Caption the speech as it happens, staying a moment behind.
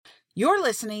You're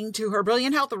listening to Her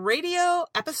Brilliant Health Radio,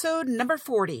 episode number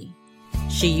 40.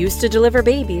 She used to deliver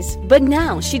babies, but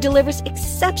now she delivers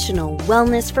exceptional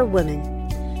wellness for women.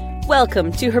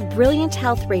 Welcome to Her Brilliant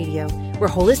Health Radio, where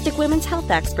holistic women's health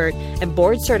expert and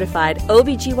board-certified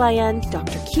OBGYN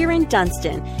Dr. Kieran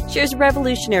Dunstan shares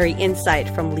revolutionary insight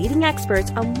from leading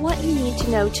experts on what you need to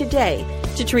know today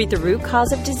to treat the root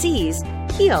cause of disease,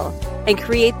 heal, and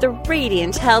create the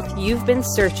radiant health you've been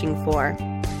searching for.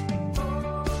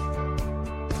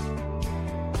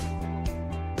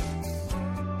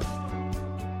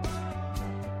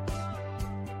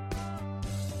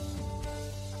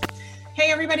 Hey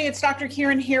everybody, it's Dr.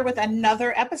 Kieran here with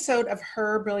another episode of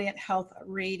Her Brilliant Health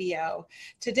Radio.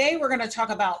 Today we're going to talk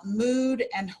about mood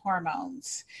and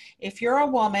hormones. If you're a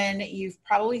woman, you've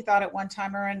probably thought at one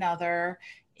time or another,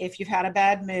 if you've had a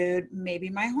bad mood, maybe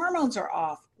my hormones are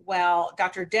off. Well,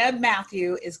 Dr. Deb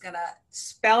Matthew is going to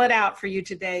spell it out for you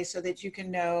today so that you can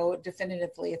know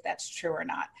definitively if that's true or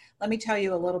not. Let me tell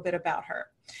you a little bit about her.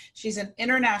 She's an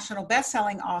international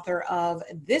best-selling author of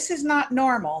This Is Not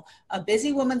Normal, A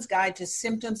Busy Woman's Guide to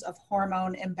Symptoms of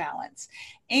Hormone Imbalance,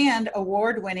 and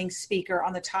award-winning speaker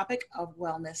on the topic of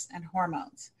wellness and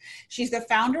hormones. She's the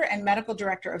founder and medical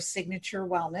director of Signature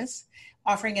Wellness,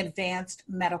 offering advanced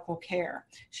medical care.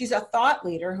 She's a thought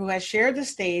leader who has shared the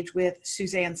stage with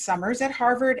Suzanne Summers at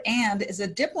Harvard and is a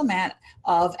diplomat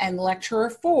of and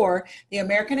lecturer for the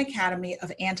American Academy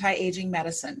of Anti-Aging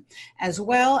Medicine, as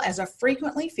well as a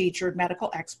frequently featured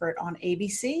medical expert on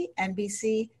ABC,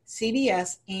 NBC,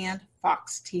 CBS, and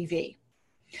Fox TV.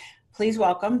 Please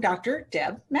welcome Dr.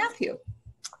 Deb Matthew.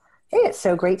 Hey, it's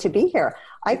so great to be here.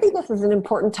 I think this is an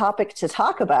important topic to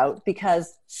talk about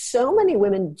because so many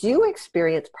women do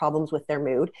experience problems with their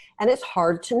mood, and it's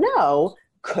hard to know,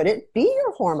 could it be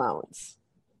your hormones?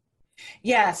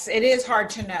 Yes, it is hard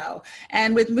to know.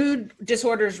 And with mood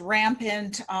disorders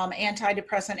rampant,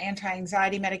 antidepressant,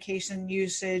 anti-anxiety medication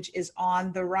usage is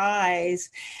on the rise.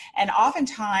 And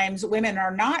oftentimes women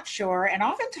are not sure. And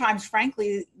oftentimes,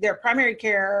 frankly, their primary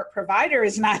care provider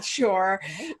is not sure.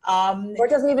 Or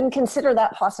doesn't even consider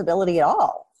that possibility at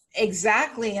all.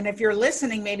 Exactly. And if you're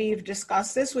listening, maybe you've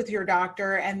discussed this with your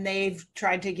doctor and they've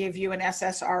tried to give you an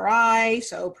SSRI,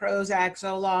 so Prozac,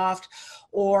 Zoloft,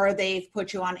 or they've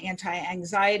put you on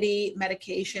anti-anxiety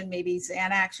medication, maybe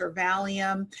Xanax or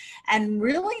Valium, and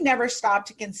really never stopped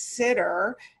to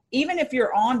consider, even if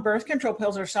you're on birth control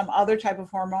pills or some other type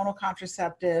of hormonal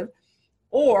contraceptive,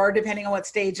 or depending on what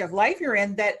stage of life you're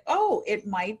in, that, it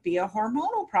might be a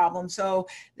hormonal problem. So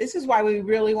this is why we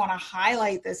really want to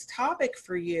highlight this topic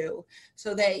for you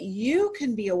so that you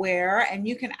can be aware and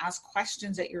you can ask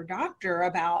questions at your doctor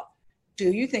about,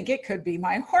 do you think it could be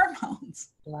my hormones?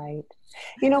 Right.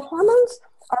 You know, hormones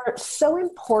are so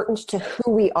important to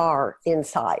who we are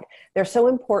inside. They're so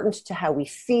important to how we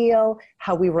feel,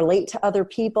 how we relate to other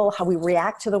people, how we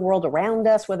react to the world around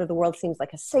us, whether the world seems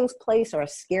like a safe place or a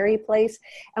scary place.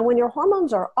 And when your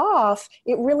hormones are off,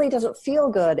 it really doesn't feel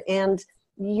good. And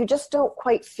you just don't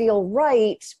quite feel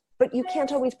right, but you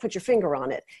can't always put your finger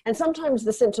on it. And sometimes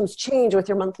the symptoms change with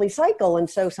your monthly cycle. And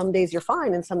so some days you're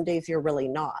fine and some days you're really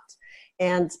not.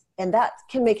 And that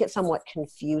can make it somewhat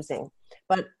confusing.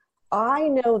 But I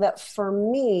know that for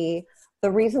me,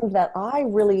 the reason that I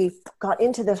really got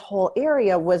into this whole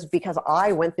area was because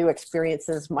I went through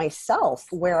experiences myself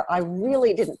where I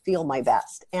really didn't feel my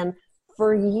best. And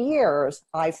for years,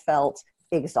 I felt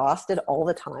exhausted all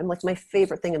the time. Like my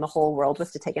favorite thing in the whole world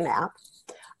was to take a nap.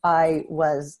 I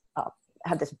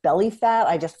had this belly fat.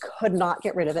 I just could not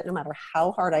get rid of it no matter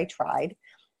how hard I tried.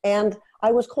 And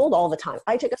I was cold all the time.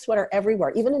 I took a sweater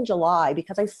everywhere, even in July,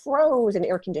 because I froze in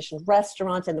air-conditioned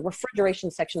restaurants, and the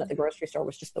refrigeration section at the grocery store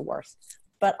was just the worst.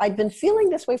 But I'd been feeling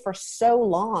this way for so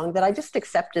long that I just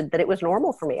accepted that it was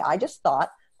normal for me. I just thought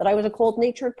that I was a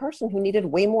cold-natured person who needed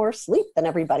way more sleep than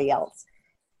everybody else.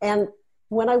 And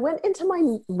when I went into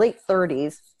my late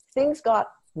 30s, things got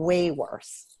way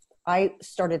worse. I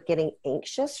started getting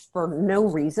anxious for no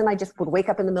reason. I just would wake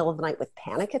up in the middle of the night with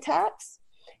panic attacks.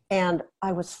 And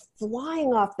I was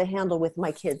flying off the handle with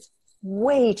my kids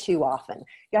way too often.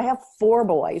 I have 4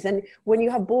 boys. And when you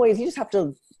have boys, you just have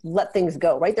to let things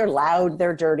go, right? They're loud,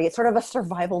 they're dirty. It's sort of a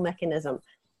survival mechanism.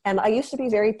 And I used to be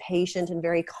very patient and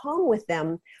very calm with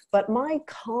them, but my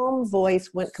calm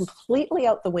voice went completely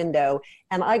out the window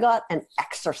and I got an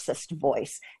exorcist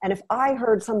voice. And if I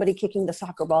heard somebody kicking the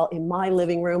soccer ball in my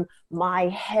living room, my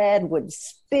head would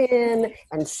spin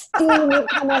and steam would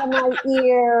come out of my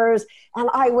ears and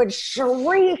I would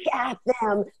shriek at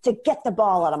them to get the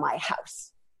ball out of my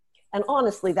house. And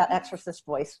honestly, that exorcist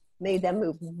voice made them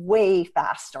move way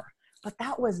faster. But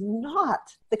that was not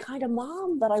the kind of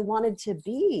mom that I wanted to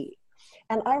be.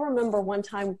 And I remember one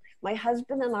time my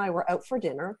husband and I were out for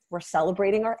dinner. We're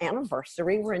celebrating our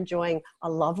anniversary. We're enjoying a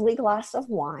lovely glass of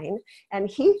wine. And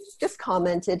he just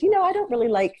commented, I don't really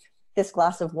like this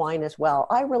glass of wine as well.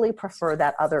 I really prefer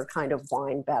that other kind of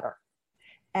wine better.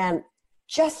 And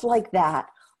just like that,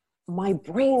 my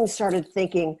brain started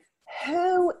thinking,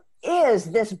 who is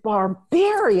this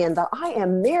barbarian that I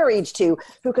am married to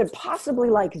who could possibly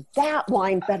like that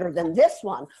wine better than this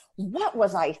one? What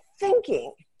was I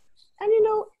thinking? And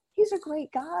he's a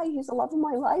great guy. He's the love of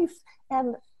my life.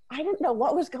 And I didn't know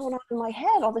what was going on in my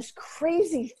head, all this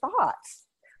crazy thoughts.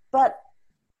 But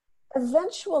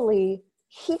eventually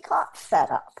he got fed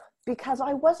up because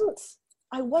I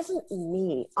wasn't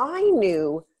me. I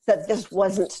knew that this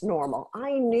wasn't normal.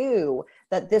 I knew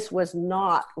that this was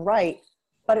not right,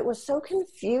 but it was so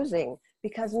confusing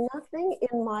because nothing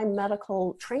in my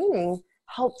medical training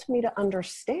helped me to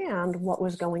understand what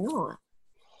was going on.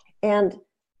 And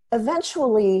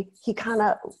eventually he kind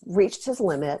of reached his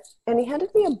limit and he handed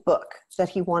me a book that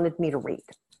he wanted me to read.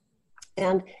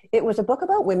 And it was a book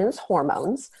about women's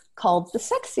hormones called The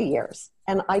Sexy Years.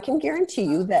 And I can guarantee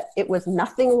you that it was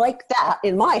nothing like that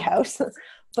in my house,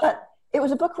 but it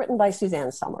was a book written by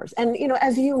Suzanne Somers. And,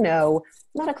 as you know,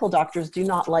 medical doctors do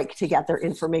not like to get their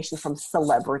information from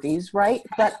celebrities, right?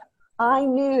 But I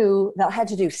knew that I had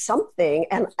to do something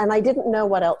and I didn't know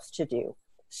what else to do.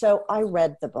 So I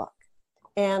read the book.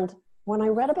 And when I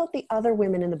read about the other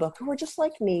women in the book who were just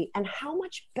like me and how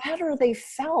much better they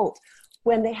felt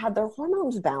when they had their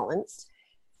hormones balanced,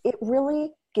 it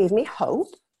really gave me hope.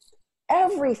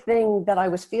 Everything that I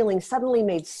was feeling suddenly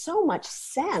made so much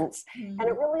sense. And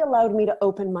it really allowed me to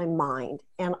open my mind.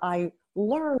 And I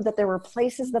learned that there were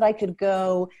places that I could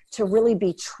go to really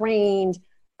be trained.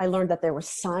 I learned that there was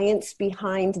science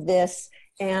behind this.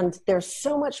 And there's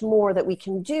so much more that we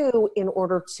can do in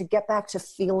order to get back to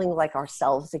feeling like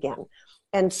ourselves again.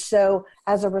 And so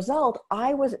as a result,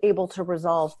 I was able to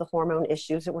resolve the hormone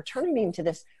issues that were turning me into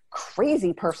this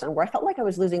crazy person where I felt like I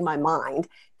was losing my mind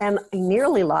and I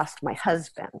nearly lost my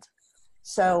husband.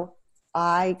 So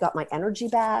I got my energy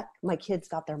back. My kids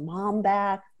got their mom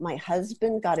back. My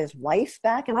husband got his wife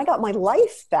back and I got my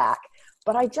life back.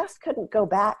 But I just couldn't go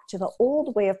back to the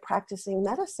old way of practicing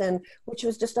medicine, which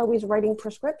was just always writing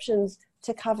prescriptions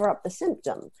to cover up the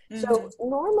symptom. So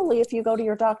normally if you go to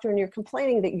your doctor and you're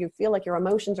complaining that you feel like your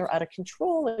emotions are out of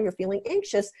control or you're feeling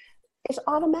anxious, it's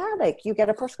automatic. You get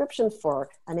a prescription for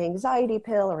an anxiety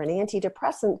pill or an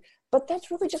antidepressant, but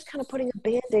that's really just kind of putting a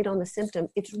Band-Aid on the symptom.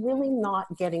 It's really not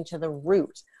getting to the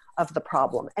root of the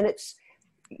problem. And it's,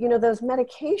 those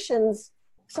medications,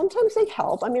 sometimes they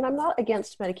help. I mean, I'm not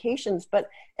against medications, but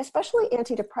especially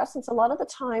antidepressants, a lot of the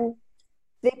time,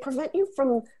 they prevent you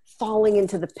from falling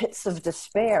into the pits of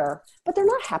despair, but they're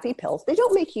not happy pills. They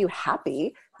don't make you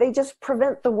happy. They just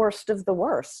prevent the worst of the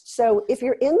worst. So if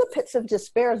you're in the pits of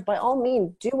despair, by all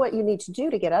means, do what you need to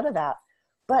do to get out of that.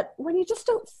 But when you just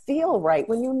don't feel right,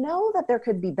 when you know that there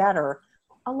could be better,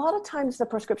 a lot of times the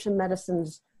prescription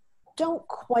medicines don't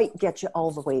quite get you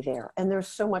all the way there. And there's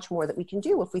so much more that we can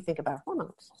do if we think about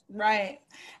hormones. Right.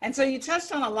 And so you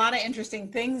touched on a lot of interesting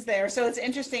things there. So it's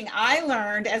interesting. I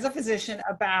learned as a physician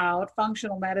about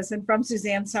functional medicine from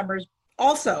Suzanne Somers,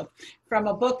 also from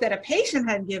a book that a patient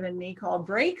had given me called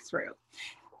Breakthrough.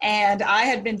 And I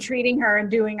had been treating her and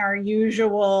doing our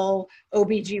usual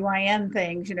OBGYN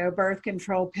things, birth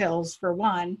control pills for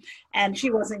one, and she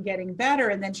wasn't getting better.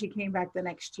 And then she came back the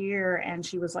next year and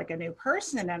she was like a new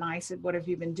person. And I said, what have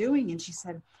you been doing? And she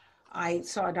said, I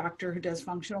saw a doctor who does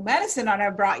functional medicine and I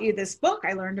brought you this book.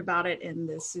 I learned about it in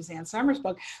this Suzanne Somers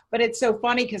book. But it's so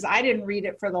funny because I didn't read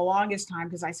it for the longest time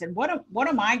because I said, what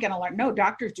am I going to learn? No,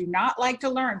 doctors do not like to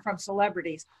learn from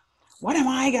celebrities. What am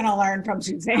I going to learn from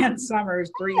Suzanne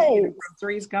Somers, from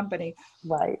Three's Company?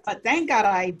 Right. But thank God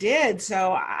I did.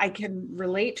 So I can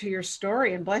relate to your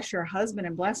story and bless your husband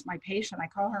and bless my patient. I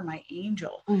call her my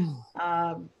angel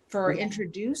for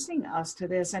introducing us to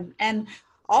this. And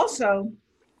also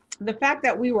the fact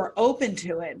that we were open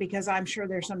to it, because I'm sure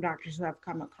there's some doctors who have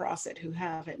come across it who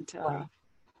haven't.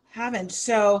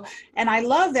 So, and I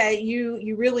love that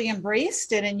you really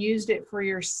embraced it and used it for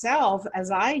yourself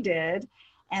as I did.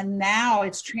 And now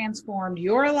it's transformed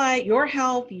your life, your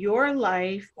health, your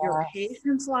life, your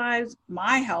patients' lives,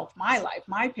 my health, my life,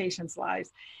 my patients'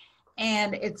 lives.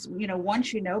 And it's,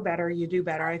 once you know better, you do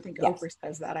better. I think Oprah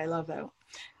says that. I love that.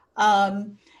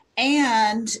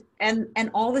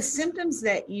 And all the symptoms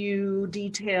that you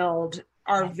detailed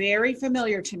are very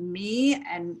familiar to me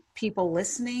and people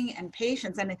listening and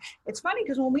patients. And it's funny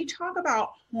because when we talk about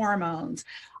hormones,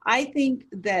 I think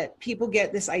that people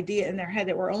get this idea in their head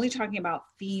that we're only talking about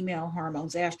female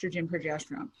hormones, estrogen,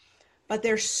 progesterone. but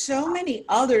there's so many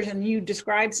others, and you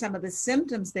described some of the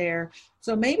symptoms there.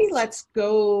 So maybe let's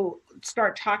go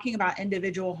start talking about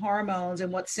individual hormones and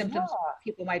what symptoms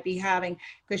people might be having,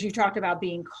 because you talked about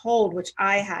being cold, which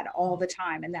I had all the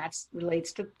time, and that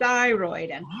relates to thyroid.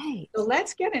 And so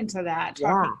let's get into that,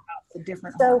 talking about the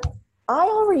different hormones. I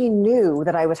already knew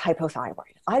that I was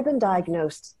hypothyroid. I'd been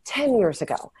diagnosed 10 years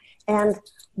ago. And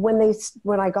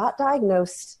when I got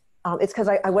diagnosed, it's because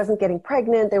I wasn't getting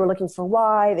pregnant. They were looking for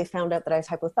why. They found out that I was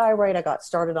hypothyroid. I got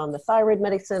started on the thyroid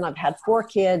medicine. I've had 4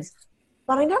 kids,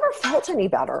 but I never felt any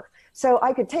better. So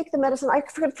I could take the medicine. I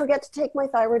could forget to take my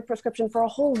thyroid prescription for a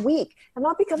whole week. And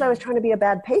not because I was trying to be a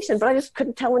bad patient, but I just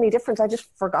couldn't tell any difference. I just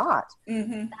forgot.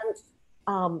 And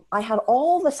I had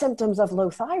all the symptoms of low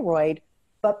thyroid,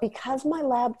 but because my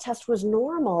lab test was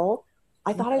normal,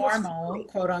 I thought it was normal,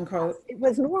 quote unquote. It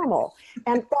was normal.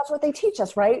 And that's what they teach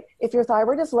us, right? If your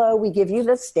thyroid is low, we give you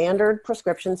the standard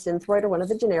prescription, Synthroid or one of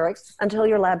the generics, until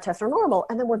your lab tests are normal,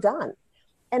 and then we're done.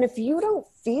 And if you don't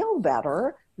feel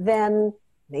better, then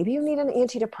maybe you need an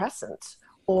antidepressant,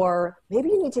 or maybe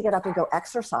you need to get up and go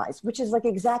exercise, which is like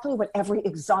exactly what every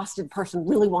exhausted person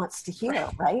really wants to hear,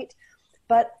 right?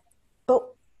 But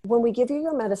when we give you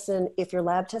your medicine, if your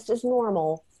lab test is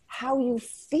normal, how you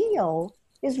feel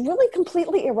is really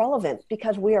completely irrelevant,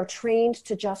 because we are trained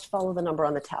to just follow the number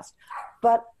on the test.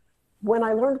 But when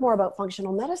I learned more about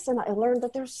functional medicine, I learned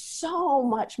that there's so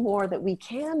much more that we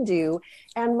can do.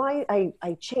 And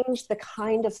I changed the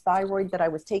kind of thyroid that I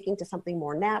was taking to something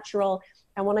more natural.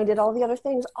 And when I did all the other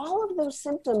things, all of those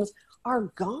symptoms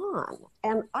are gone.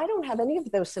 And I don't have any of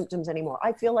those symptoms anymore.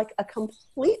 I feel like a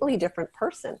completely different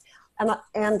person.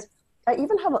 And I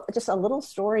even have just a little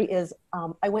story is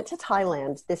I went to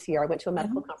Thailand this year. I went to a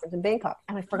medical conference in Bangkok,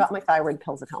 and I forgot my thyroid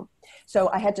pills at home. So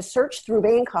I had to search through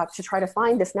Bangkok to try to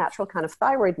find this natural kind of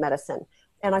thyroid medicine.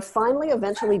 And I finally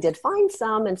eventually did find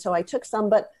some. And so I took some,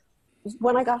 but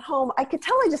when I got home, I could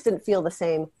tell I just didn't feel the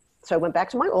same. So I went back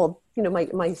to my old,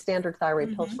 my standard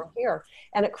thyroid pills from here.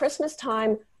 And at Christmas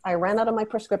time, I ran out of my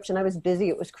prescription. I was busy.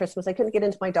 It was Christmas. I couldn't get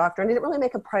into my doctor, and I didn't really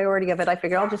make a priority of it. I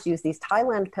figured I'll just use these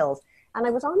Thailand pills. And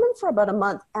I was on them for about a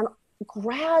month, and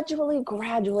gradually,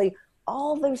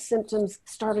 all those symptoms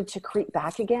started to creep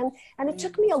back again. And it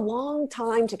took me a long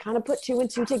time to kind of put 2 and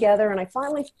 2 together. And I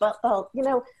finally felt,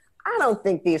 I don't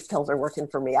think these pills are working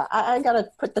for me. I got to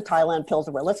put the Thailand pills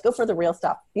away. Let's go for the real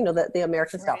stuff, the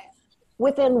American stuff.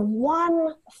 Within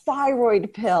 1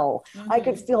 thyroid pill, I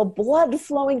could feel blood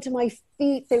flowing to my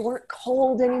feet. They weren't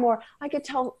cold anymore. I could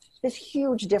tell this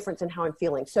huge difference in how I'm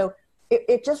feeling. So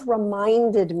it just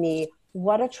reminded me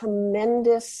what a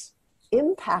tremendous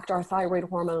impact our thyroid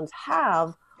hormones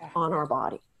have on our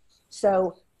body.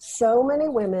 So many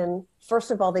women, first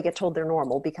of all, they get told they're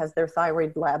normal because their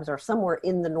thyroid labs are somewhere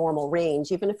in the normal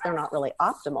range, even if they're not really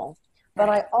optimal. But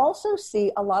I also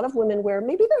see a lot of women where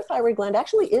maybe their thyroid gland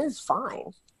actually is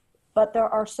fine, but there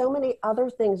are so many other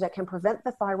things that can prevent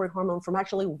the thyroid hormone from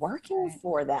actually working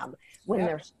for them when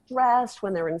they're stressed,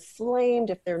 when they're inflamed,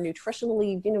 if they're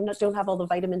nutritionally, don't have all the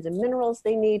vitamins and minerals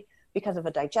they need because of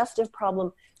a digestive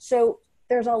problem. So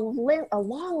there's a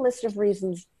long list of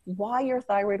reasons why your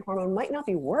thyroid hormone might not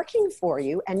be working for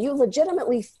you, and you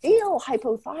legitimately feel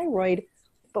hypothyroid.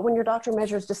 But when your doctor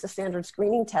measures just a standard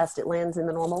screening test, it lands in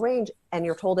the normal range, and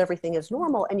you're told everything is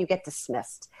normal, and you get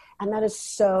dismissed. And that is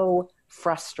so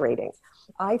frustrating.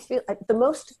 I feel the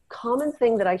most common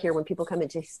thing that I hear when people come in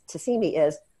to see me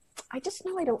is, I just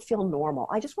know I don't feel normal.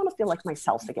 I just want to feel like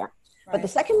myself again. But the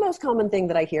second most common thing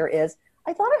that I hear is,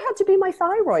 I thought it had to be my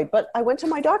thyroid, but I went to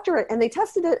my doctor and they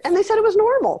tested it and they said it was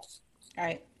normal.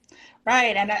 Right.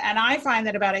 And I find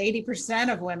that about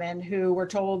 80% of women who were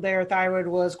told their thyroid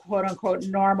was quote unquote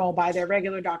normal by their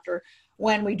regular doctor,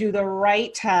 when we do the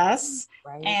right tests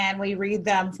and we read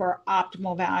them for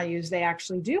optimal values, they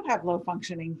actually do have low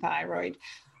functioning thyroid.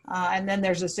 And then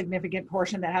there's a significant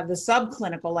portion that have the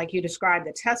subclinical, like you described.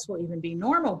 The test will even be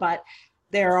normal, but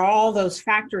there are all those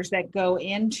factors that go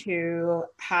into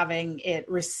having it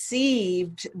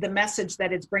received, the message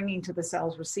that it's bringing to the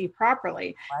cells received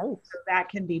properly. So that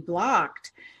can be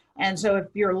blocked. And so if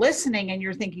you're listening and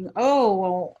you're thinking, oh,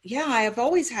 well, yeah, I've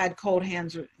always had cold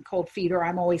hands or cold feet, or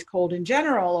I'm always cold in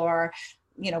general, or,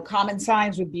 common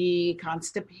signs would be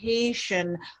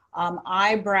constipation,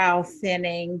 eyebrow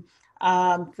thinning,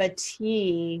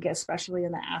 fatigue, especially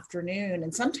in the afternoon,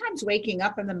 and sometimes waking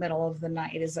up in the middle of the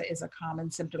night is a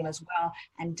common symptom as well,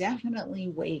 and definitely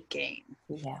weight gain.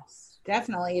 Yes,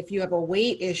 definitely. If you have a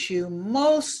weight issue,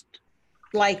 most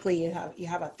likely you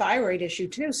have a thyroid issue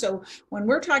too. So when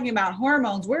we're talking about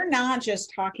hormones, we're not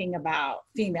just talking about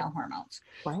female hormones.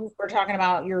 Right. We're talking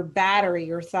about your battery,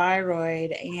 your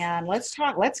thyroid, and let's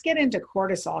get into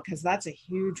cortisol, because that's a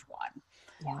huge one.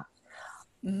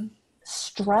 Yeah. Mm-hmm.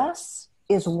 Stress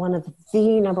is one of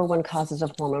the number one causes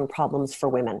of hormone problems for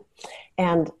women.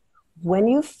 And when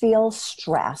you feel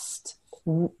stressed,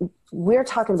 we're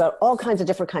talking about all kinds of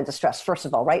different kinds of stress, first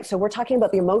of all, right? So we're talking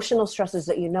about the emotional stresses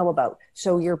that you know about.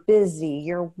 So you're busy,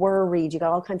 you're worried, you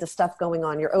got all kinds of stuff going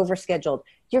on, you're overscheduled.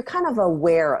 You're kind of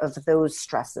aware of those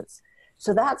stresses.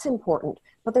 So that's important.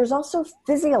 But there's also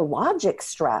physiologic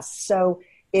stress. So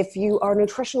if you are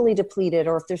nutritionally depleted,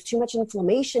 or if there's too much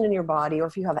inflammation in your body, or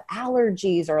if you have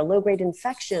allergies or a low-grade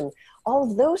infection, all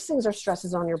of those things are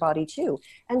stresses on your body too.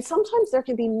 And sometimes there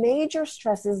can be major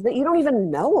stresses that you don't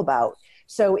even know about.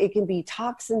 So it can be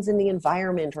toxins in the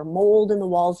environment, or mold in the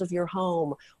walls of your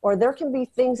home, or there can be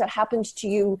things that happened to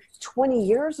you 20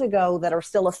 years ago that are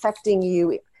still affecting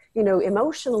you,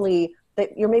 emotionally,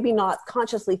 that you're maybe not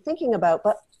consciously thinking about.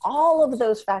 But all of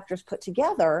those factors put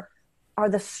together are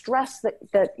the stress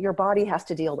that your body has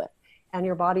to deal with. And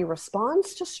your body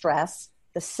responds to stress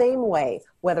the same way,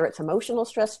 whether it's emotional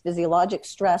stress, physiologic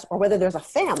stress, or whether there's a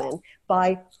famine,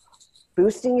 by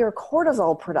boosting your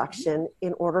cortisol production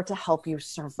in order to help you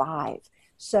survive.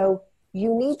 So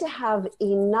you need to have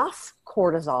enough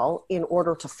cortisol in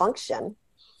order to function.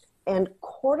 And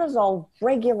cortisol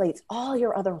regulates all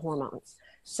your other hormones.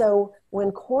 So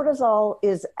when cortisol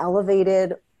is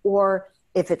elevated, or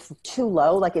if it's too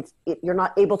low, like you're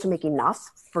not able to make enough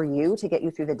for you to get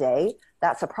you through the day,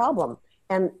 that's a problem.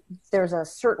 And there's a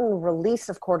certain release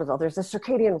of cortisol. There's a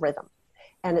circadian rhythm.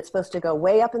 And it's supposed to go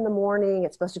way up in the morning.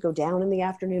 It's supposed to go down in the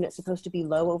afternoon. It's supposed to be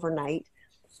low overnight.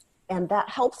 And that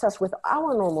helps us with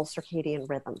our normal circadian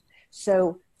rhythm.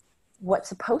 So what's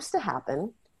supposed to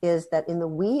happen is that in the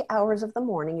wee hours of the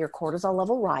morning, your cortisol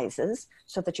level rises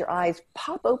so that your eyes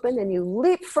pop open and you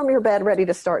leap from your bed ready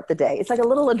to start the day. It's like a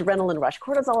little adrenaline rush.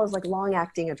 Cortisol is like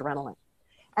long-acting adrenaline.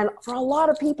 And for a lot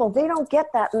of people, they don't get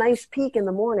that nice peak in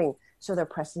the morning. So they're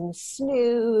pressing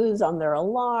snooze on their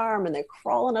alarm, and they're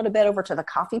crawling out of bed over to the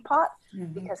coffee pot,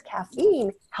 because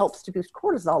caffeine helps to boost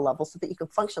cortisol levels so that you can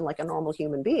function like a normal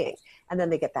human being. And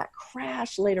then they get that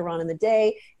crash later on in the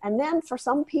day. And then for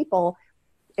some people,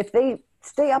 if they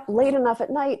stay up late enough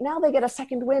at night, now they get a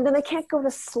second wind and they can't go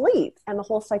to sleep, and the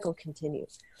whole cycle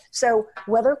continues. So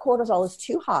whether cortisol is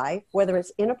too high, whether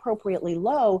it's inappropriately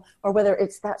low, or whether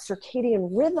it's that circadian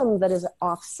rhythm that is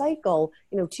off cycle,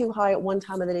 too high at one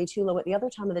time of the day, too low at the other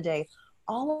time of the day,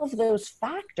 all of those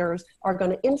factors are going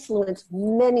to influence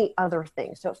many other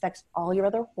things. So it affects all your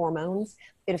other hormones.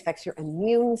 It affects your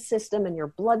immune system and your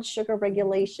blood sugar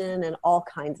regulation and all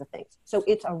kinds of things. So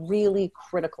it's a really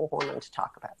critical hormone to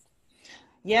talk about.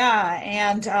 Yeah,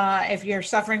 and if you're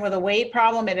suffering with a weight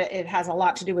problem, it has a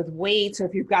lot to do with weight. So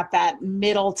if you've got that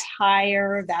middle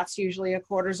tire, that's usually a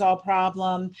cortisol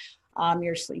problem.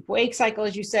 Your sleep-wake cycle,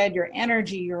 as you said, your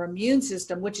energy, your immune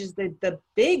system, which is the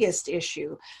biggest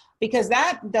issue, because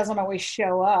that doesn't always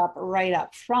show up right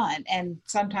up front, and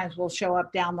sometimes will show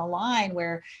up down the line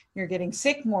where you're getting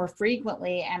sick more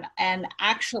frequently, and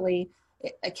actually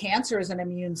a cancer is an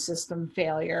immune system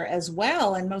failure as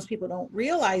well, and most people don't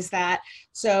realize that.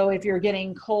 So if you're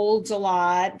getting colds a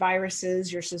lot,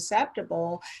 viruses, you're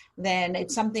susceptible, then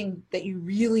it's something that you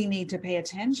really need to pay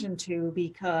attention to,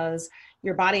 because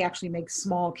your body actually makes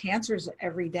small cancers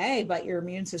every day, but your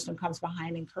immune system comes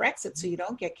behind and corrects it so you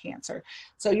don't get cancer.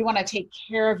 So you want to take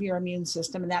care of your immune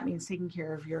system, and that means taking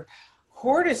care of your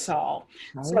cortisol.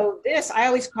 Right. So this,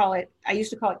 I used to call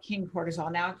it king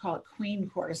cortisol. Now I call it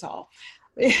queen cortisol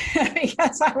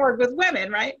because I work with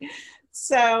women, right?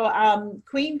 So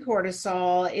queen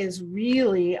cortisol is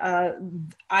really,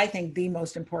 I think, the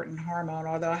most important hormone,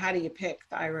 although how do you pick,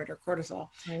 thyroid or cortisol?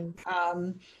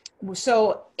 Right.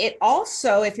 So it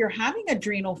also, if you're having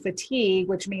adrenal fatigue,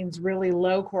 which means really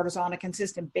low cortisol on a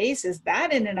consistent basis,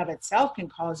 that in and of itself can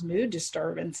cause mood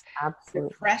disturbance, absolutely,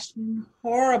 depression,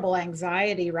 horrible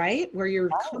anxiety, right? Where you're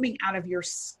crawling out of your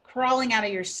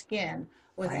skin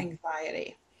with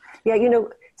anxiety. Yeah,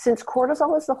 since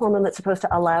cortisol is the hormone that's supposed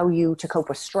to allow you to cope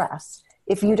with stress,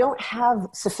 if you don't have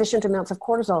sufficient amounts of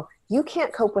cortisol, you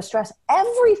can't cope with stress.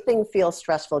 Everything feels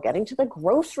stressful. Getting to the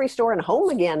grocery store and home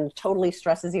again totally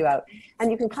stresses you out. And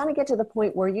you can kind of get to the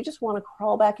point where you just want to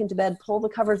crawl back into bed, pull the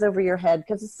covers over your head,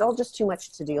 because it's all just too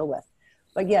much to deal with.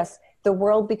 But yes, the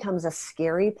world becomes a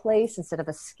scary place instead of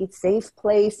a safe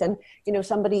place. And,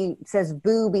 somebody says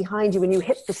boo behind you and you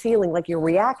hit the ceiling, like your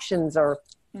reactions are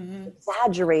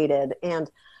exaggerated.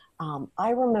 And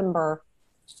I remember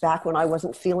back when I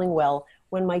wasn't feeling well,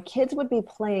 when my kids would be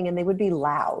playing and they would be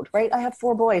loud, right? I have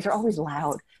 4 boys, they're always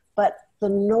loud, but the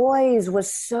noise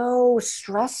was so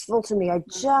stressful to me. I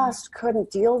just couldn't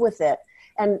deal with it.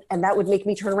 And that would make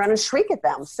me turn around and shriek at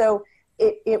them. So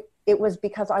it was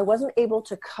because I wasn't able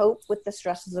to cope with the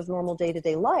stresses of normal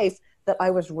day-to-day life that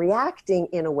I was reacting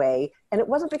in a way. And it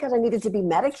wasn't because I needed to be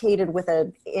medicated with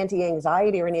an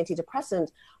anti-anxiety or an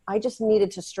antidepressant. I just needed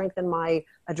to strengthen my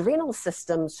adrenal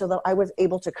system so that I was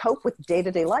able to cope with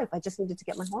day-to-day life. I just needed to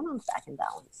get my hormones back in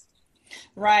balance.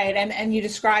 Right. And you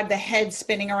described the head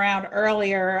spinning around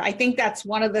earlier. I think that's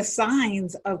one of the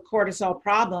signs of cortisol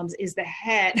problems is the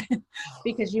head,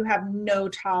 because you have no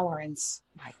tolerance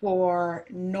for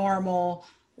normal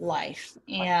life.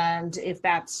 And if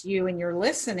that's you and you're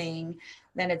listening,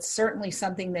 then it's certainly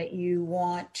something that you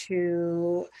want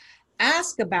to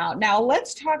ask about. Now,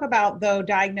 let's talk about, though,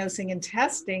 diagnosing and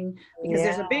testing, because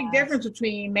there's a big difference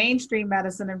between mainstream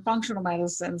medicine and functional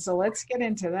medicine. So let's get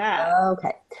into that.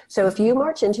 Okay. So if you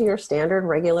march into your standard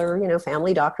regular,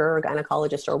 family doctor or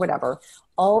gynecologist or whatever,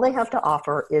 all they have to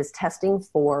offer is testing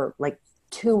for like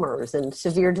tumors and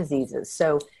severe diseases.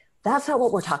 So that's not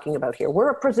what we're talking about here.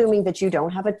 We're presuming that you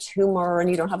don't have a tumor and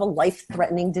you don't have a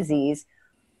life-threatening disease,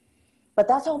 but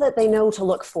that's all that they know to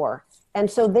look for. And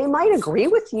so they might agree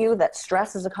with you that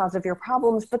stress is a cause of your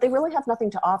problems, but they really have nothing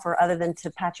to offer other than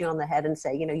to pat you on the head and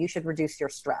say, you should reduce your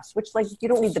stress, which you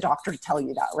don't need the doctor to tell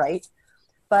you that, right?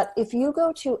 But if you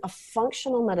go to a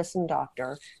functional medicine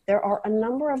doctor, there are a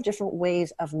number of different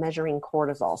ways of measuring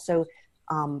cortisol. So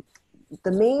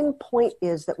the main point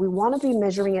is that we want to be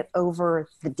measuring it over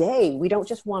the day. We don't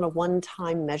just want a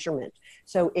one-time measurement.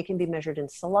 So it can be measured in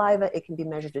saliva, it can be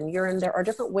measured in urine. There are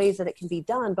different ways that it can be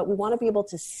done, but we want to be able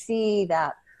to see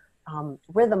that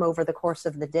rhythm over the course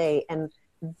of the day. And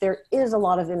there is a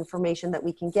lot of information that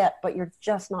we can get, but you're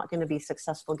just not going to be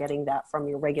successful getting that from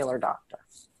your regular doctor.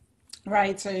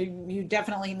 Right. So you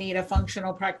definitely need a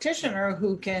functional practitioner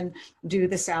who can do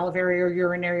the salivary or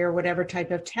urinary or whatever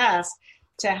type of test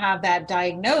to have that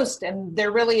diagnosed. And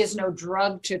there really is no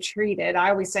drug to treat it.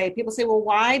 I always say, people say, well,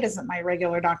 why doesn't my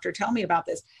regular doctor tell me about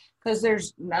this? Because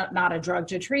there's not a drug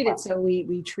to treat it. So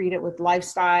we treat it with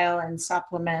lifestyle and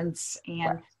supplements.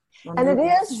 And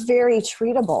it is very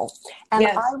treatable. And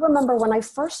I remember when I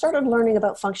first started learning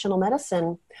about functional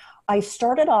medicine, I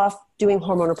started off doing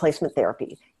hormone replacement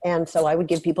therapy. And so I would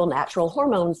give people natural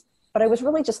hormones, but I was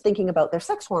really just thinking about their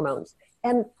sex hormones.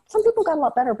 And some people got a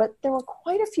lot better, but there were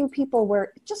quite a few people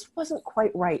where it just wasn't quite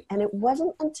right. And it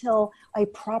wasn't until I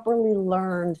properly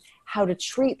learned how to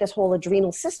treat this whole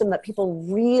adrenal system that people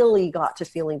really got to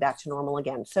feeling back to normal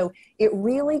again. So it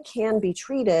really can be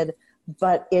treated,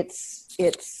 but it's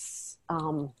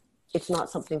not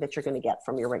something that you're going to get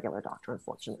from your regular doctor,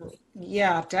 unfortunately.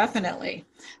 Yeah, definitely.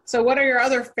 So what are your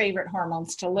other favorite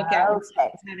hormones to look at when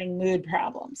someone's having mood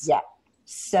problems? Yeah.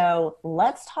 So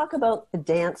let's talk about the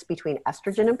dance between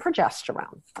estrogen and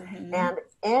progesterone. Mm-hmm. And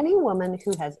any woman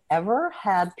who has ever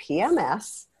had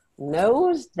PMS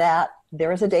knows that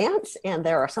there is a dance, and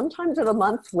there are some times of the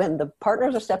month when the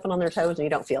partners are stepping on their toes and you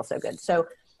don't feel so good. So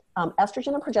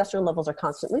estrogen and progesterone levels are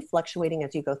constantly fluctuating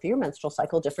as you go through your menstrual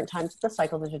cycle. Different times of the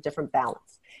cycle, there's a different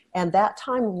balance. And that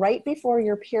time right before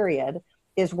your period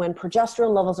is when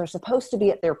progesterone levels are supposed to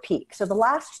be at their peak. So the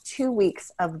last 2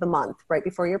 weeks of the month, right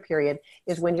before your period,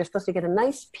 is when you're supposed to get a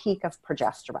nice peak of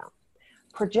progesterone.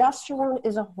 Progesterone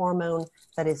is a hormone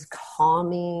that is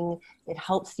calming. It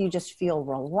helps you just feel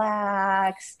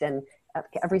relaxed and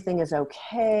everything is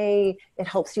okay. It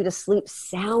helps you to sleep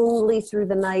soundly through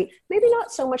the night. Maybe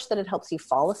not so much that it helps you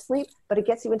fall asleep, but it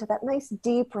gets you into that nice,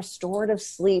 deep, restorative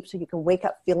sleep so you can wake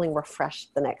up feeling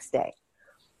refreshed the next day.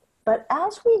 But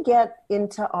as we get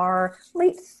into our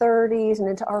late 30s and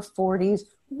into our 40s,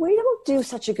 we don't do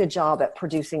such a good job at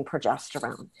producing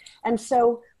progesterone. And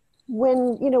so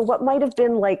when, what might have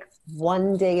been like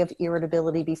 1 day of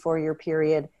irritability before your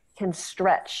period can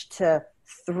stretch to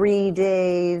 3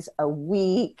 days, a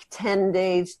week, 10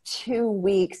 days, 2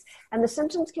 weeks, and the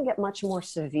symptoms can get much more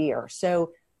severe.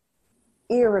 So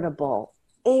irritable,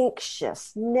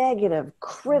 anxious, negative,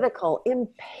 critical,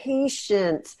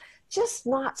 impatient, just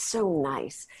not so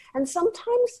nice. And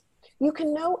sometimes you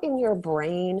can know in your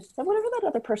brain that whatever that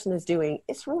other person is doing,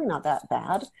 it's really not that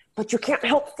bad, but you can't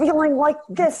help feeling like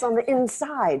this on the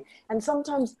inside. And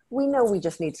sometimes we know we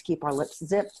just need to keep our lips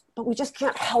zipped, but we just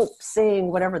can't help saying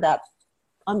whatever that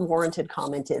unwarranted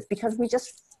comment is because we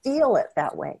just feel it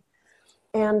that way.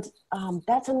 And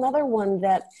that's another one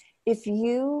that if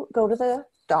you go to the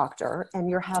doctor and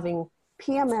you're having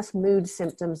PMS mood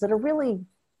symptoms that are really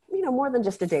more than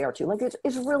just a day or two. Like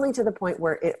it's really to the point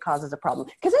where it causes a problem,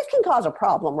 because it can cause a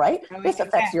problem, right? This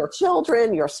affects your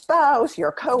children, your spouse,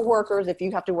 your coworkers. If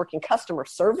you have to work in customer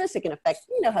service, it can affect,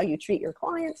 how you treat your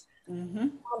clients.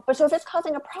 But so if it's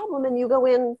causing a problem and you go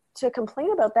in to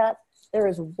complain about that, there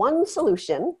is one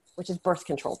solution, which is birth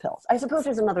control pills. I suppose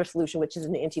there's another solution, which is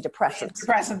an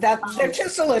antidepressant. There are two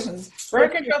solutions.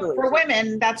 Birth control for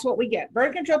women, that's what we get.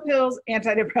 Birth control pills,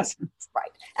 antidepressants.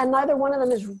 Right. And neither one of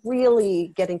them is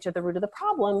really getting to the root of the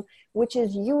problem, which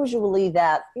is usually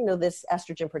that, this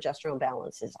estrogen progesterone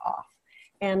balance is off.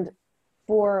 And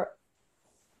for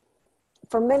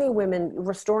many women,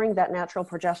 restoring that natural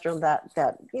progesterone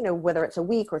that whether it's a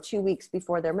week or 2 weeks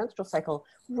before their menstrual cycle,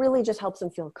 really just helps them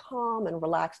feel calm and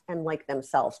relaxed and like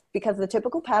themselves. Because the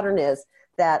typical pattern is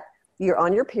that you're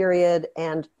on your period,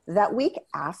 and that week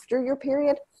after your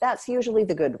period, that's usually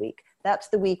the good week. That's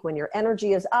the week when your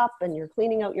energy is up and you're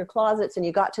cleaning out your closets and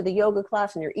you got to the yoga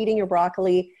class and you're eating your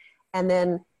broccoli, and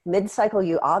then mid-cycle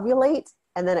you ovulate,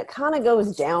 and then it kind of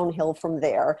goes downhill from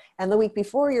there. And the week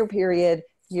before your period,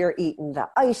 you're eating the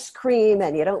ice cream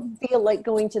and you don't feel like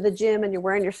going to the gym, and you're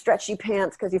wearing your stretchy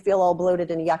pants because you feel all bloated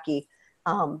and yucky.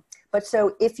 But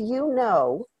so if you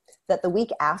know that the week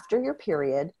after your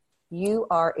period, you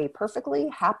are a perfectly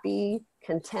happy,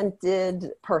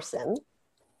 contented person,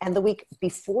 and the week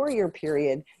before your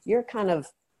period, you're kind of,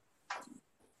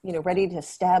 ready to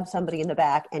stab somebody in the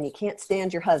back and you can't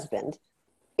stand your husband,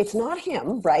 it's not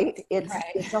him, right?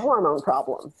 It's a hormone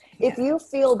problem. Yeah. If you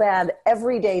feel bad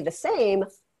every day the same,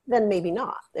 then maybe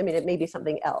not. I mean, it may be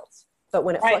something else. But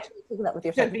when it fluctuates, think of that with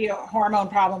your could be a hormone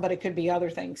problem, but it could be other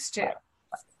things too.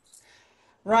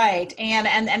 Right. And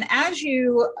as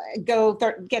you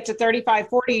get to 35,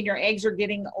 40 and your eggs are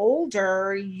getting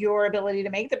older, your ability to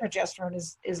make the progesterone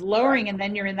is lowering. And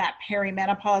then you're in that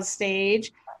perimenopause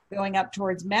stage, going up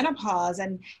towards menopause.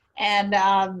 And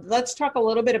let's talk a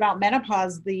little bit about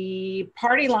menopause. The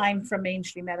party line from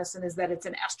mainstream medicine is that it's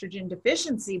an estrogen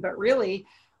deficiency, but really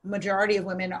the majority of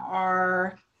women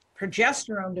are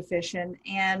progesterone deficient.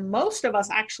 And most of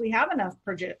us actually have enough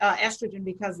estrogen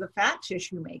because the fat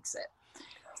tissue makes it.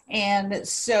 And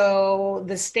so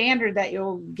the standard that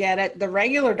you'll get at the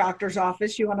regular doctor's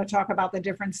office, you want to talk about the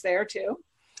difference there too?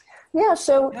 Yeah.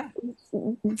 So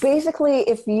basically,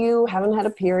 if you haven't had a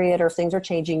period or things are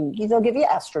changing, they'll give you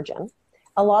estrogen.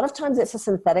 A lot of times it's a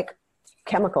synthetic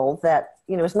chemical that,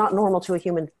 is not normal to a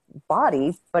human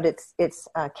body, but it's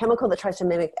a chemical that tries to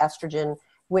mimic estrogen,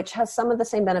 which has some of the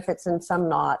same benefits and some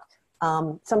not.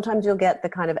 Sometimes you'll get the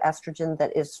kind of estrogen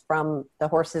that is from the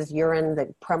horse's urine,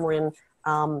 the Premarin,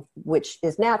 which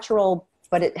is natural,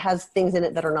 but it has things in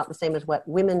it that are not the same as what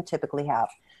women typically have.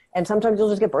 And sometimes you'll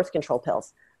just get birth control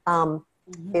pills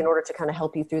in order to kind of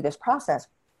help you through this process.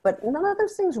 But none of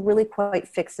those things really quite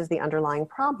fixes the underlying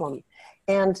problem.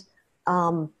 And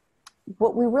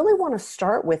what we really want to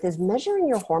start with is measuring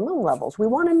your hormone levels. We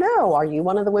want to know, are you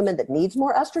one of the women that needs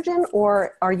more estrogen,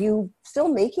 or are you still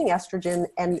making estrogen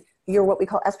and you're what we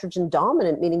call estrogen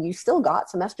dominant, meaning you still got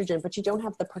some estrogen, but you don't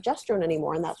have the progesterone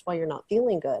anymore, and that's why you're not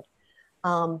feeling good.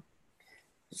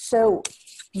 So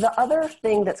the other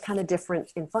thing that's kind of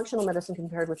different in functional medicine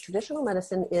compared with traditional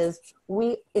medicine is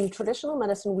in traditional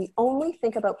medicine, we only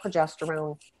think about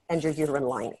progesterone and your uterine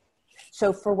lining.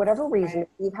 So for whatever reason, if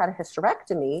you've had a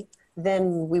hysterectomy,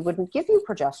 then we wouldn't give you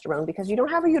progesterone because you don't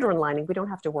have a uterine lining. We don't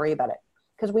have to worry about it.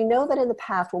 Because we know that in the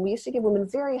past, when we used to give women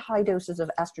very high doses of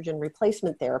estrogen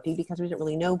replacement therapy because we didn't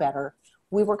really know better,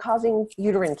 we were causing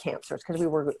uterine cancers because we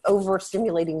were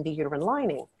overstimulating the uterine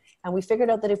lining. And we figured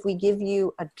out that if we give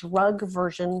you a drug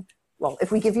version,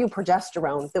 if we give you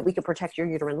progesterone, that we could protect your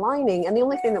uterine lining. And the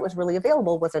only thing that was really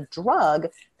available was a drug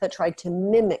that tried to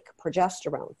mimic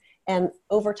progesterone. And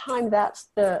over time, that's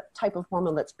the type of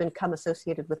hormone that's become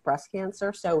associated with breast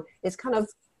cancer. So it's kind of,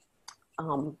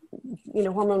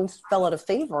 hormones fell out of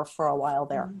favor for a while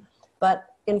there. Mm-hmm. But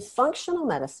in functional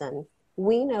medicine,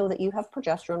 we know that you have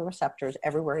progesterone receptors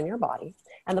everywhere in your body.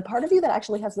 And the part of you that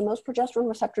actually has the most progesterone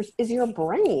receptors is your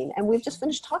brain. And we've just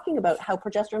finished talking about how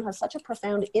progesterone has such a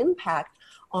profound impact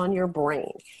on your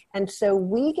brain. And so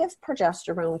we give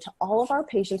progesterone to all of our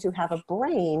patients who have a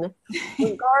brain,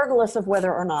 regardless of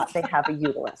whether or not they have a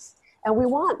uterus. And we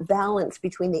want balance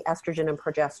between the estrogen and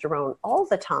progesterone all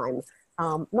the time,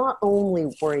 not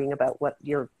only worrying about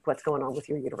what's going on with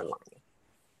your uterine lining.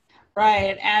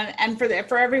 Right. And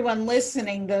for everyone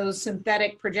listening, those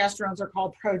synthetic progesterones are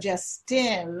called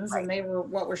progestins, right. And they were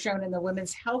what were shown in the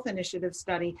Women's Health Initiative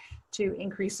study to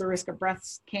increase the risk of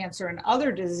breast cancer and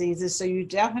other diseases. So you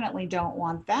definitely don't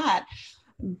want that.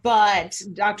 But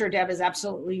Dr. Deb is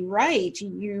absolutely right.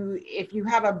 If you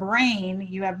have a brain,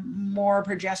 you have more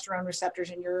progesterone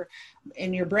receptors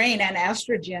in your brain and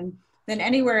estrogen than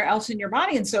anywhere else in your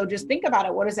body. And so just think about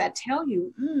it. What does that tell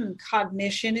you?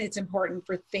 Cognition, it's important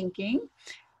for thinking.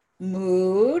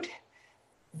 Mood,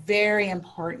 very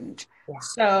important. Yeah.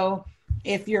 So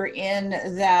if you're in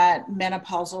that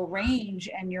menopausal range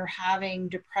and you're having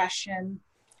depression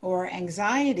or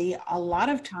anxiety, a lot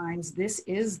of times this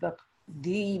is the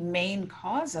main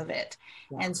cause of it.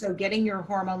 Yeah. And so getting your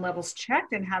hormone levels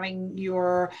checked and having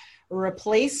your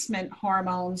replacement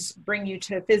hormones bring you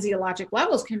to physiologic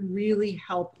levels can really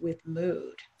help with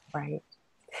mood. Right.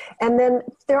 And then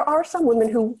there are some women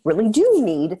who really do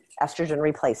need estrogen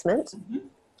replacement. Mm-hmm.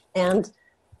 And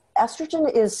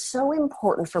estrogen is so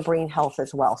important for brain health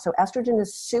as well. So estrogen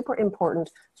is super important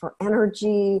for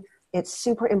energy. It's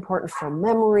super important for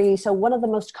memory. So one of the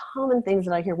most common things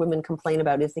that I hear women complain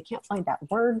about is they can't find that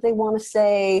word they want to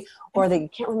say, or they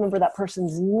can't remember that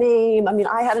person's name. I mean,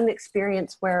 I had an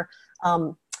experience where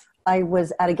I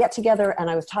was at a get-together and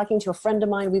I was talking to a friend of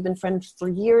mine. We've been friends for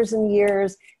years and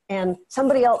years, and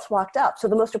somebody else walked up. So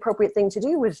the most appropriate thing to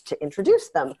do was to introduce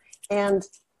them. And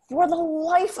for the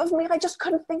life of me, I just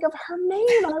couldn't think of her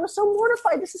name. And I was so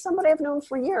mortified. This is somebody I've known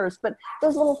for years. But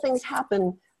those little things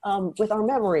happen with our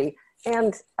memory.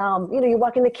 And, you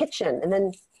walk in the kitchen and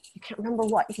then you can't remember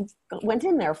what you went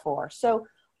in there for. So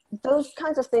those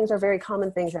kinds of things are very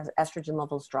common things as estrogen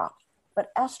levels drop.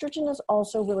 But estrogen is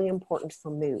also really important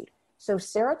for mood. So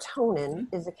serotonin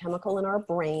is a chemical in our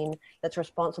brain that's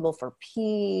responsible for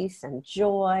peace and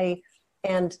joy.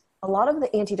 And a lot of the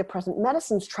antidepressant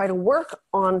medicines try to work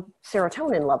on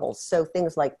serotonin levels. So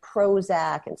things like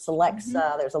Prozac and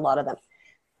Celexa, there's a lot of them.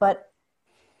 But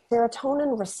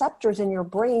serotonin receptors in your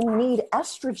brain need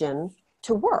estrogen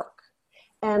to work.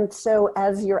 And so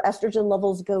as your estrogen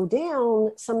levels go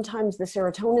down, sometimes the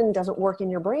serotonin doesn't work in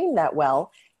your brain that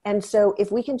well. And so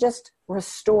if we can just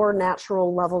restore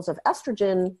natural levels of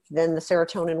estrogen, then the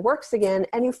serotonin works again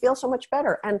and you feel so much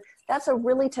better. And that's a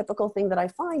really typical thing that I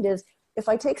find is if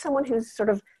I take someone who's sort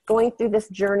of going through this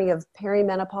journey of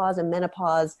perimenopause and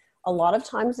menopause, a lot of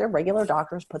times their regular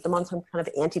doctors put them on some kind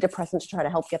of antidepressants to try to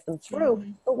help get them through.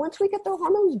 Mm-hmm. But once we get their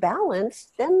hormones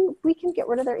balanced, then we can get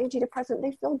rid of their antidepressant.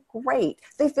 They feel great.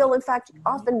 They feel, in fact,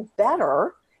 often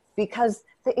better because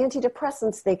the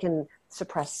antidepressants, they can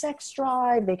suppress sex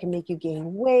drive. They can make you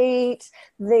gain weight.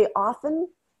 They often,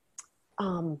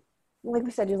 like we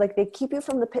said, they keep you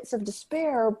from the pits of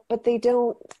despair, but they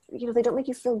don't make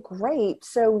you feel great.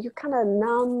 So you're kind of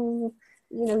numb.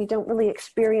 You don't really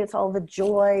experience all the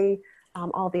joy,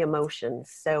 all the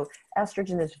emotions. So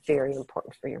estrogen is very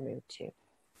important for your mood too.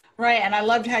 Right. And I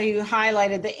loved how you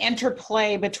highlighted the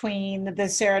interplay between the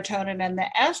serotonin and the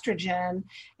estrogen.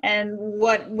 And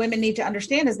what women need to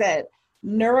understand is that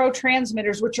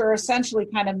neurotransmitters, which are essentially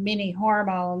kind of mini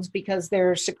hormones because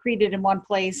they're secreted in one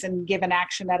place and given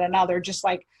action at another, just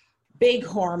like big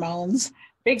hormones.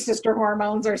 Big sister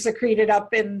hormones are secreted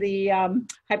up in the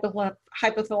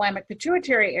hypothalamic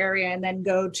pituitary area and then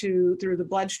go through the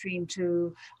bloodstream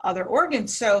to other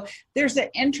organs. So there's an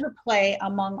interplay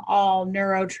among all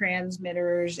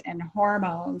neurotransmitters and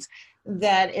hormones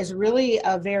that is really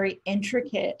a very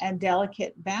intricate and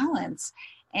delicate balance.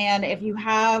 And if you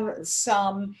have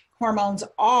some hormones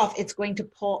off, it's going to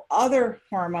pull other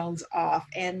hormones off,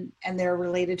 and they're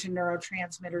related to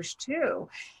neurotransmitters too.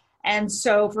 And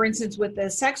so, for instance, with the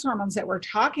sex hormones that we're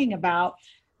talking about,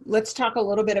 let's talk a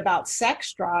little bit about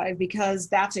sex drive, because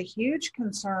that's a huge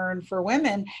concern for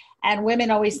women. And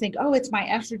women always think, oh, it's my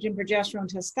estrogen,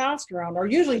 progesterone, testosterone, or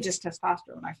usually just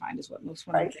testosterone, I find is what most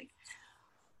women think.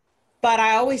 But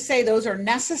I always say those are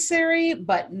necessary,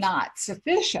 but not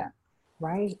sufficient.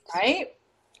 Right. Right?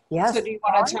 Yes. So do you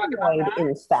want to talk about that?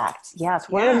 In fact, yes.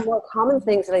 One of the more common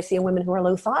things that I see in women who are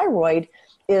low thyroid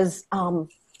is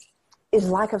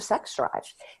lack of sex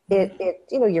drive.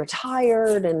 You're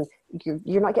tired and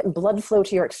you're not getting blood flow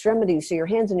to your extremities. So your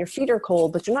hands and your feet are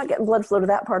cold, but you're not getting blood flow to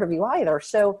that part of you either.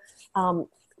 So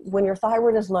when your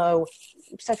thyroid is low,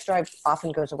 sex drive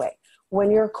often goes away.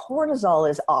 When your cortisol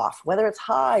is off, whether it's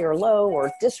high or low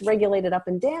or dysregulated up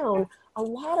and down, a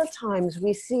lot of times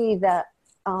we see that,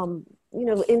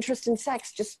 interest in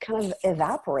sex just kind of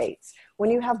evaporates.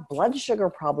 When you have blood sugar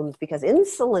problems because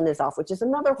insulin is off, which is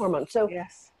another hormone. So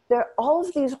all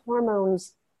of these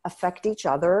hormones affect each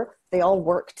other. They all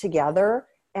work together.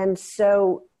 And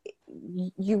so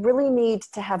you really need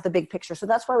to have the big picture. So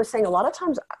that's why I was saying a lot of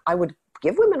times I would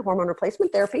give women hormone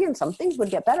replacement therapy and some things would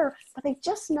get better, but they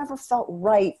just never felt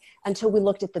right until we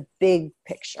looked at the big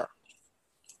picture.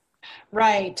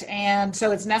 Right. And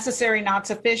so it's necessary, not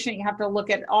sufficient. You have to look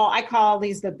at all, I call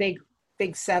these the big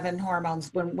seven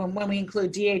hormones when we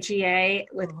include DHEA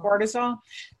with cortisol.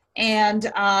 And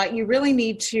you really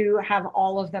need to have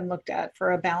all of them looked at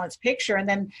for a balanced picture. And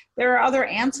then there are other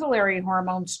ancillary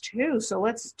hormones too. So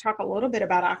let's talk a little bit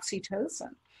about oxytocin,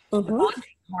 the bonding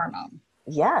hormone.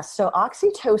 Yes. So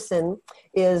oxytocin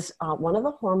is one of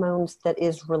the hormones that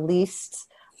is released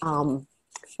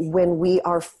when we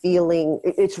are feeling,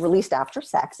 it's released after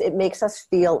sex. It makes us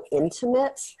feel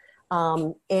intimate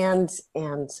and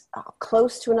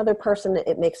close to another person.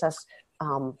 It makes us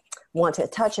want to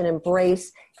touch and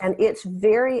embrace. And it's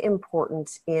very important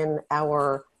in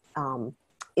our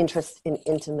interest in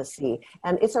intimacy.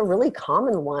 And it's a really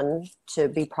common one to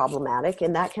be problematic,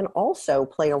 and that can also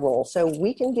play a role. So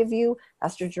we can give you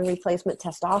estrogen replacement,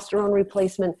 testosterone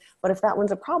replacement, but if that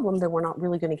one's a problem, then we're not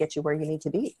really going to get you where you need to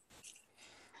be.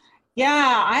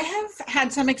 Yeah, I have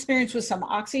had some experience with some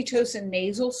oxytocin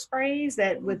nasal sprays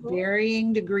that with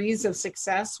varying degrees of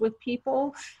success with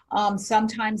people.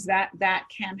 Sometimes that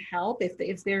can help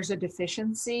if there's a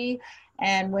deficiency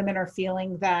and women are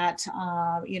feeling that,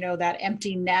 that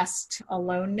empty nest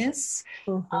aloneness.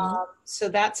 So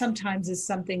that sometimes is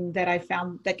something that I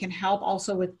found that can help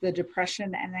also with the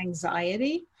depression and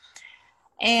anxiety.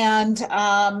 And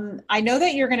I know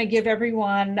that you're going to give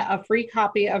everyone a free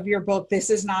copy of your book, This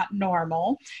Is Not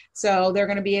Normal. So they're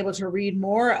going to be able to read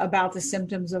more about the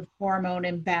symptoms of hormone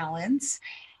imbalance.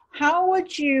 How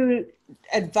would you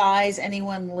advise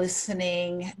anyone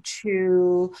listening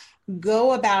to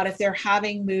go about if they're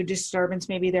having mood disturbance,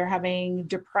 maybe they're having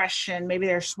depression, maybe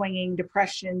they're swinging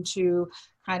depression to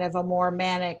kind of a more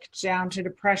manic down to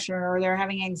depression, or they're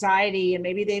having anxiety and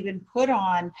maybe they've been put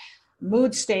on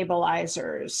mood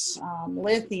stabilizers,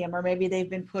 lithium, or maybe they've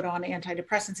been put on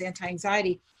antidepressants,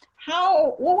 anti-anxiety.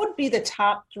 What would be the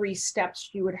top 3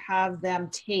 steps you would have them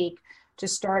take to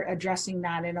start addressing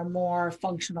that in a more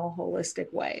functional,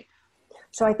 holistic way?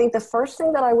 So I think the first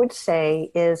thing that I would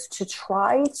say is to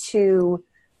try to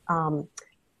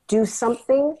do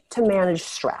something to manage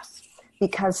stress,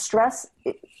 because stress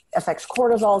affects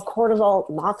cortisol. Cortisol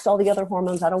knocks all the other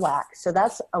hormones out of whack. So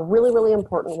that's a really, really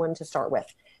important one to start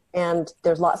with. And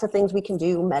there's lots of things we can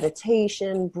do: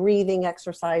 meditation, breathing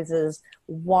exercises,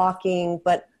 walking,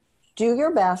 but do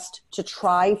your best to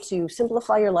try to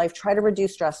simplify your life, try to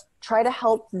reduce stress, try to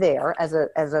help there as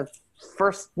a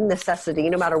first necessity,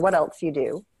 no matter what else you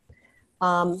do.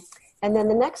 And then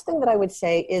the next thing that I would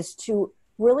say is to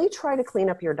really try to clean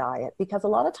up your diet, because a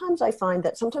lot of times I find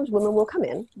that sometimes women will come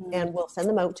in and we'll send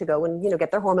them out to go and,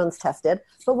 get their hormones tested,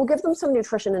 but we'll give them some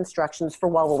nutrition instructions for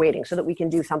while we're waiting so that we can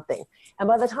do something. And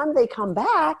by the time they come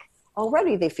back,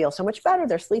 already they feel so much better.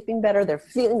 They're sleeping better. They're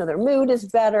feeling, their mood is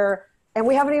better. And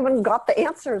we haven't even got the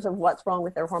answers of what's wrong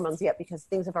with their hormones yet, because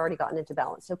things have already gotten into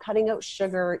balance. So cutting out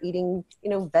sugar, eating,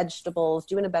 vegetables,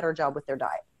 doing a better job with their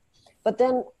diet. But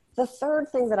then the third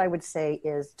thing that I would say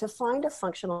is to find a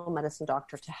functional medicine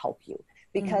doctor to help you,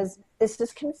 because this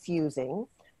is confusing.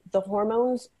 The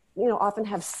hormones, often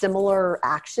have similar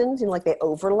actions, like they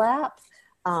overlap.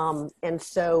 And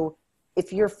so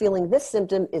if you're feeling this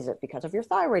symptom, is it because of your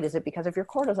thyroid? Is it because of your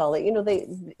cortisol?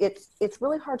 It's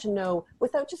really hard to know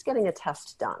without just getting a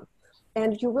test done.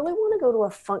 And you really want to go to a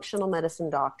functional medicine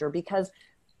doctor, because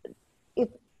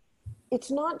it's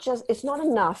not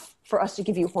enough for us to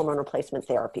give you hormone replacement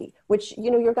therapy, which,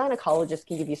 your gynecologist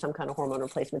can give you some kind of hormone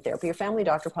replacement therapy. Your family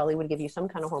doctor probably would give you some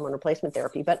kind of hormone replacement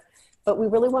therapy, but we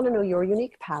really want to know your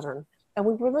unique pattern. And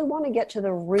we really want to get to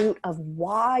the root of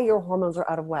why your hormones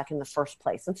are out of whack in the first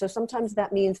place. And so sometimes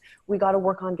that means we got to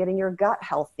work on getting your gut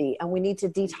healthy, and we need to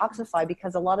detoxify,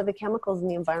 because a lot of the chemicals in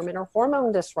the environment are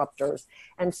hormone disruptors.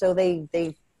 And so they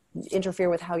interfere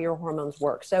with how your hormones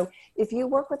work. So if you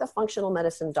work with a functional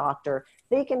medicine doctor,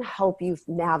 they can help you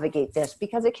navigate this,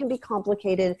 because it can be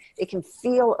complicated. It can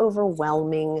feel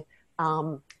overwhelming.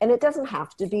 And it doesn't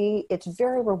have to be. It's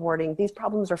very rewarding. These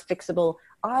problems are fixable.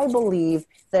 I believe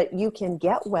that you can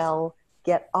get well,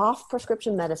 get off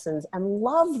prescription medicines, and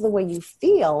love the way you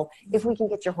feel if we can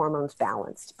get your hormones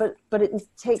balanced. But it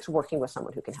takes working with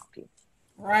someone who can help you.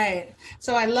 Right.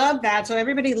 So I love that. So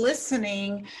everybody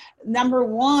listening, number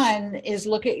 1 is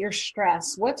look at your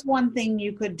stress. What's one thing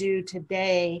you could do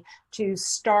today to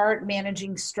start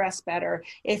managing stress better?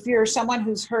 If you're someone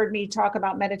who's heard me talk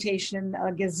about meditation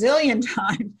a gazillion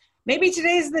times, maybe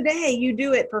today's the day you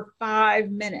do it for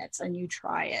 5 minutes and you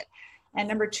try it. And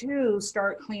number 2,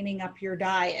 start cleaning up your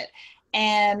diet.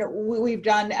 And we've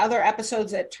done other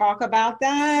episodes that talk about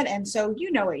that. And so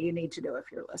you know what you need to do if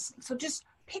you're listening. So just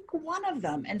pick one of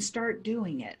them and start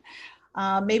doing it.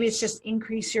 Maybe it's just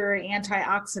increase your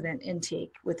antioxidant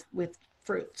intake with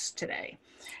fruits today.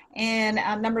 And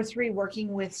number 3,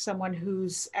 working with someone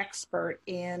who's expert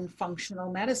in functional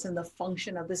medicine, the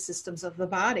function of the systems of the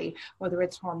body, whether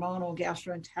it's hormonal,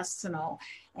 gastrointestinal,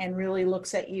 and really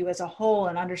looks at you as a whole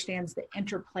and understands the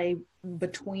interplay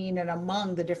between and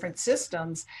among the different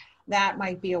systems. That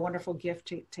might be a wonderful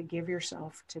gift to give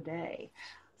yourself today.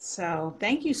 So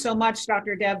thank you so much,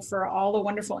 Dr. Deb, for all the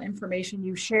wonderful information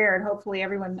you shared. Hopefully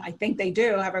everyone, I think they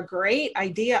do, have a great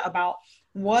idea about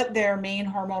what their main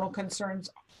hormonal concerns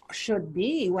should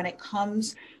be when it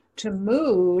comes to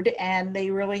mood, and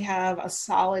they really have a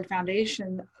solid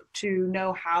foundation to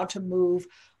know how to move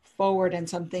forward and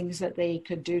some things that they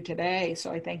could do today.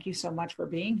 So I thank you so much for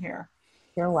being here.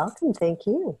 You're welcome. Thank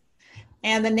you.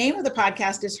 And the name of the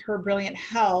podcast is Her Brilliant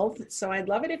Health. So I'd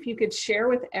love it if you could share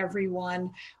with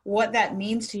everyone what that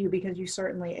means to you, because you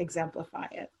certainly exemplify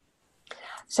it.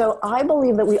 So I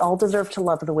believe that we all deserve to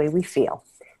love the way we feel.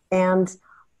 And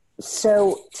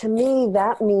so to me,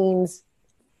 that means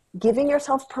giving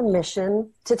yourself permission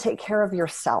to take care of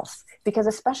yourself. Because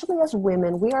especially as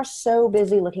women, we are so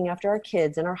busy looking after our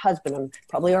kids and our husband and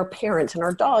probably our parents and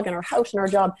our dog and our house and our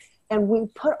job. And we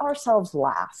put ourselves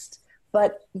last.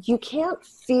 But you can't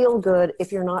feel good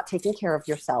if you're not taking care of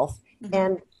yourself. Mm-hmm.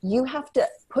 And you have to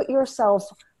put yourself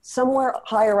somewhere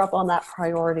higher up on that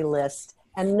priority list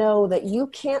and know that you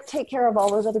can't take care of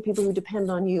all those other people who depend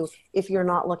on you if you're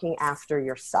not looking after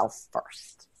yourself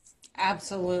first.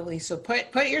 Absolutely. So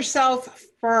put yourself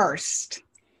first.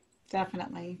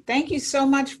 Definitely. Thank you so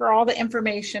much for all the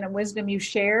information and wisdom you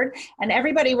shared. And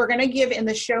everybody, we're going to give in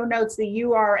the show notes the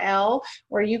URL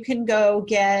where you can go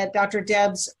get Dr.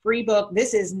 Deb's free book,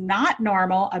 This Is Not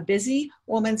Normal, A Busy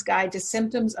Woman's Guide to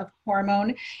Symptoms of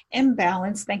Hormone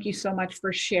Imbalance. Thank you so much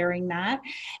for sharing that.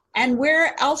 And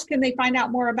where else can they find out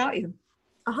more about you?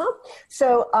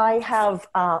 So I have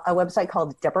a website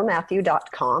called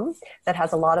deborahmatthew.com that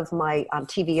has a lot of my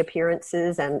TV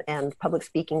appearances and public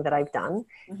speaking that I've done.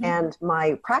 Mm-hmm. And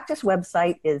my practice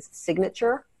website is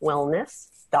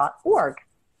signaturewellness.org.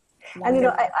 And, you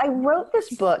know, I wrote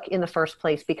this book in the first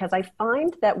place because I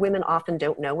find that women often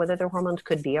don't know whether their hormones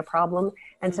could be a problem.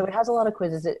 And so it has a lot of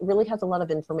quizzes. It really has a lot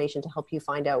of information to help you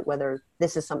find out whether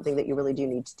this is something that you really do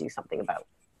need to do something about.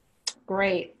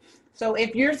 Great. So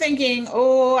if you're thinking,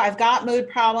 oh, I've got mood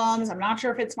problems, I'm not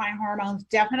sure if it's my hormones,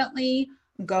 definitely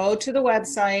go to the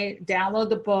website, download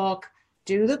the book,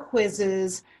 do the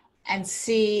quizzes, and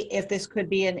see if this could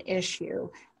be an issue.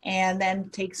 And then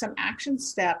take some action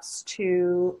steps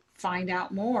to find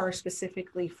out more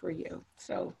specifically for you.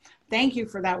 So thank you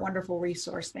for that wonderful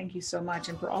resource. Thank you so much,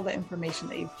 and for all the information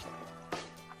that you've shared.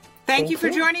 Thank you for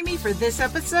joining me for this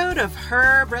episode of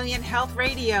Her Brilliant Health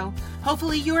Radio.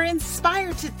 Hopefully you are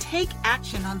inspired to take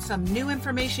action on some new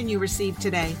information you received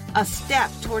today. A step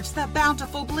towards the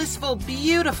bountiful, blissful,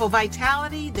 beautiful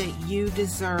vitality that you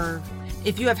deserve.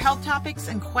 If you have health topics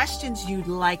and questions you'd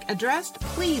like addressed,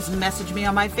 please message me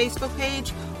on my Facebook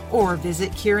page or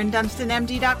visit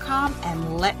KieranDunstonMD.com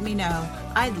and let me know.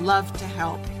 I'd love to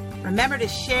help. Remember to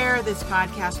share this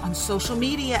podcast on social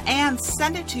media and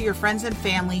send it to your friends and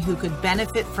family who could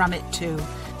benefit from it too.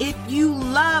 If you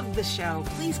love the show,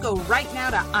 please go right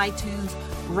now to iTunes,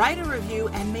 write a review,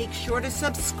 and make sure to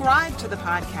subscribe to the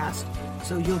podcast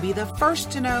so you'll be the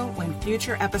first to know when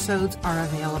future episodes are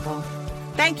available.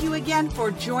 Thank you again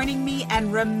for joining me,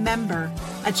 and remember,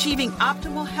 achieving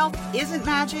optimal health isn't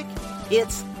magic,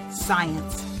 it's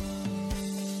science.